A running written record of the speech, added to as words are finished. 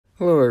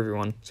Hello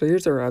everyone, so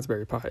here's our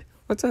Raspberry Pi.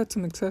 Let's add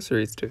some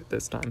accessories to it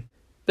this time.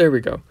 There we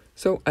go.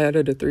 So I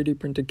added a 3D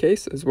printed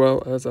case as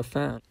well as a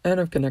fan, and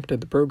I've connected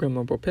the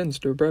programmable pins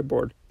to a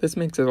breadboard. This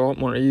makes it a lot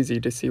more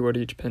easy to see what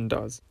each pin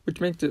does, which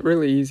makes it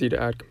really easy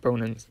to add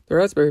components. The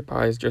Raspberry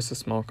Pi is just a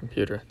small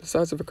computer, the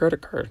size of a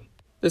credit card.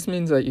 This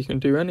means that you can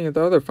do any of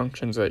the other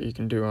functions that you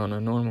can do on a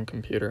normal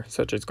computer,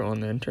 such as go on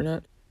the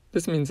internet.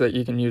 This means that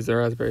you can use the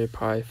Raspberry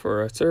Pi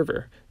for a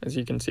server. As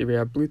you can see, we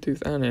have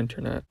Bluetooth and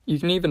internet. You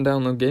can even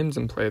download games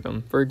and play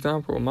them. For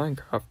example,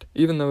 Minecraft.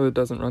 Even though it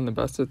doesn't run the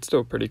best, it's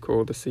still pretty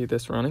cool to see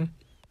this running.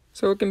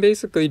 So it can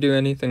basically do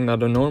anything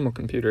that a normal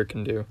computer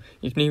can do.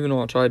 You can even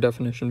watch high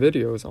definition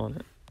videos on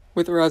it.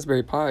 With the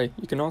Raspberry Pi,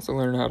 you can also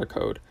learn how to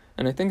code,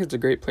 and I think it's a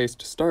great place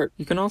to start.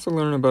 You can also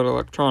learn about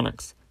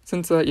electronics.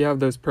 Since that you have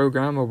those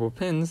programmable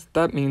pins,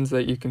 that means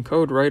that you can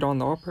code right on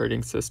the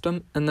operating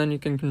system, and then you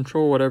can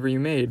control whatever you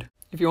made.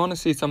 If you want to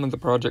see some of the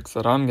projects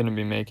that I'm going to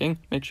be making,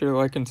 make sure to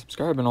like and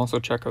subscribe and also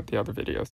check out the other videos.